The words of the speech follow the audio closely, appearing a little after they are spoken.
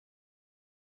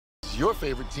is your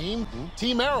favorite team,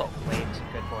 Team Aero. Wait,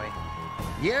 good boy.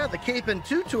 Yeah, the cape and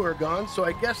tutu are gone, so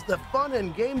I guess the fun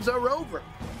and games are over.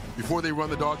 Before they run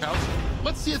the doghouse,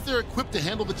 let's see if they're equipped to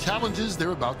handle the challenges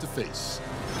they're about to face.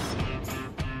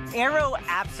 Aero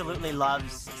absolutely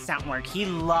loves stunt work. He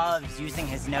loves using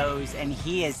his nose, and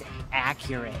he is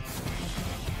accurate.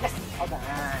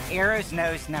 Aero's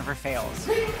nose never fails.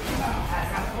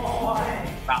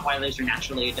 Rottweilers are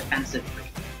naturally a defensive breed.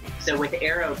 So with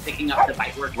Aero, picking up the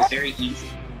bite work is very easy.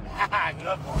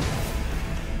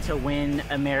 To win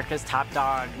America's Top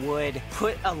Dog would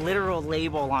put a literal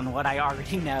label on what I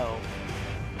already know.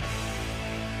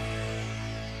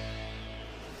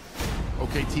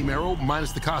 Okay, Team Aero,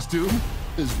 minus the costume,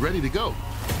 is ready to go.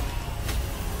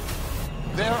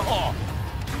 They're off.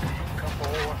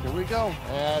 Here we go.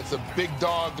 That's a big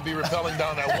dog to be rappelling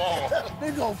down that wall.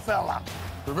 Big old fella.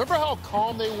 Remember how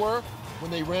calm they were when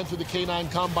they ran through the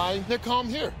K9 Combine? They're calm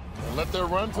here. And let their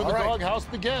run through the doghouse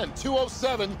begin.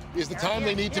 2:07 is the time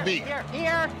they need to beat.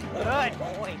 Here. Good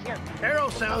boy, here. Aero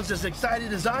sounds as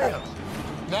excited as I am.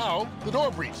 Now, the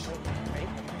door breach.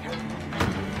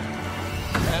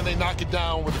 And they knock it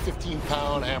down with a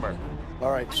 15-pound hammer.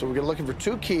 All right, so we're looking for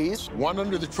 2 keys. One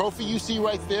under the trophy you see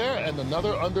right there, and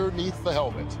another underneath the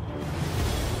helmet.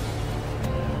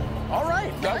 All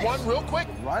right, Got nice. one real quick?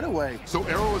 Right away. So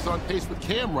Aero is on pace with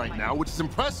Cam right now, which is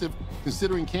impressive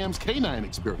considering Cam's K9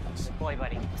 experience. Boy,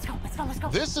 buddy. Let's go.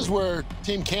 This is where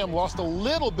Team Cam lost a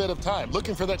little bit of time.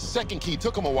 Looking for that second key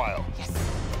took him a while. Yes.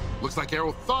 Looks like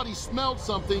Aero thought he smelled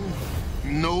something.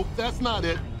 Nope, that's not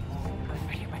it.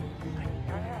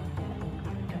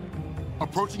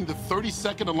 Approaching the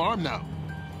 30-second alarm now.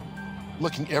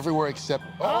 Looking everywhere except...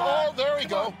 Oh, there we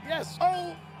go. Yes.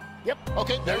 Oh. Yep.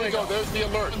 Okay, there you go. There's the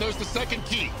alert. And there's the second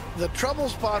key. The trouble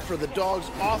spot for the dogs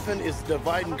often is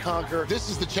divide and conquer. This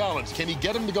is the challenge. Can he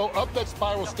get him to go up that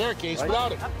spiral staircase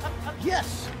without it?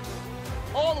 Yes.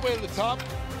 All the way to the top.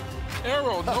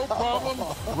 Aero, no problem.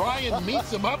 Ryan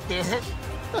meets him up there.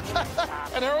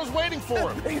 And Aero's waiting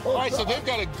for him. All right, so they've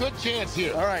got a good chance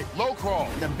here. All right. Low crawl.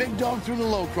 The big dog through the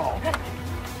low crawl.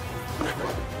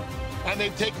 And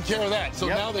they've taken care of that. So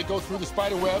now they go through the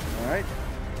spider web. All right.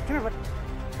 Come here, buddy.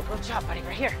 Good job, buddy.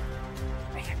 Right here.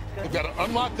 Good. They've got to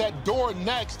unlock that door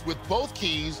next with both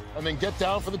keys and then get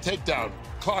down for the takedown.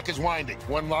 Clock is winding.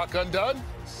 One lock undone.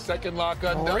 Second lock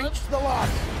undone. Reach the lock.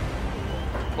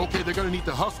 Okay, they're going to need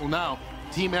to hustle now.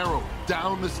 Team Aero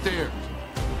down the stairs.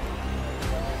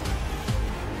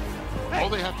 All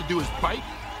they have to do is bite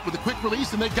with a quick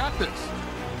release, and they got this.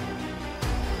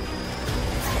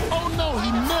 Oh, no, he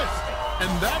missed.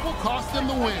 And that will cost them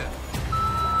the win.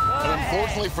 And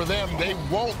unfortunately for them, they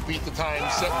won't beat the time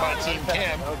set by Team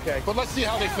Cam. Okay. But let's see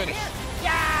how they finish.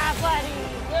 Yeah, buddy.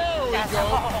 There we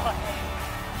go.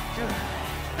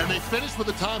 And they finished with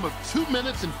a time of 2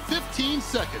 minutes and 15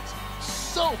 seconds.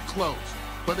 So close.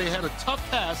 But they had a tough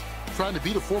task trying to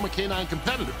beat a former K9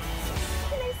 competitor.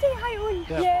 Say hi, Uli.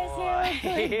 Yes,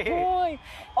 you're a good boy.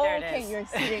 There it Okay, is. you're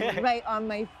sitting right on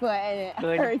my foot and it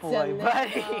Good hurts boy, a little.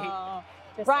 buddy. Oh.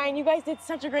 Ryan, you guys did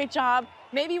such a great job.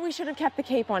 Maybe we should have kept the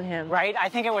cape on him. Right? I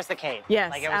think it was the cane.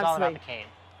 Yes, Like, it was all about absolutely. the cane.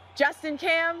 Justin,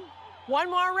 Cam, one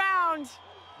more round.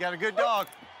 Got a good dog.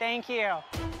 Thank you.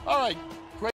 All right,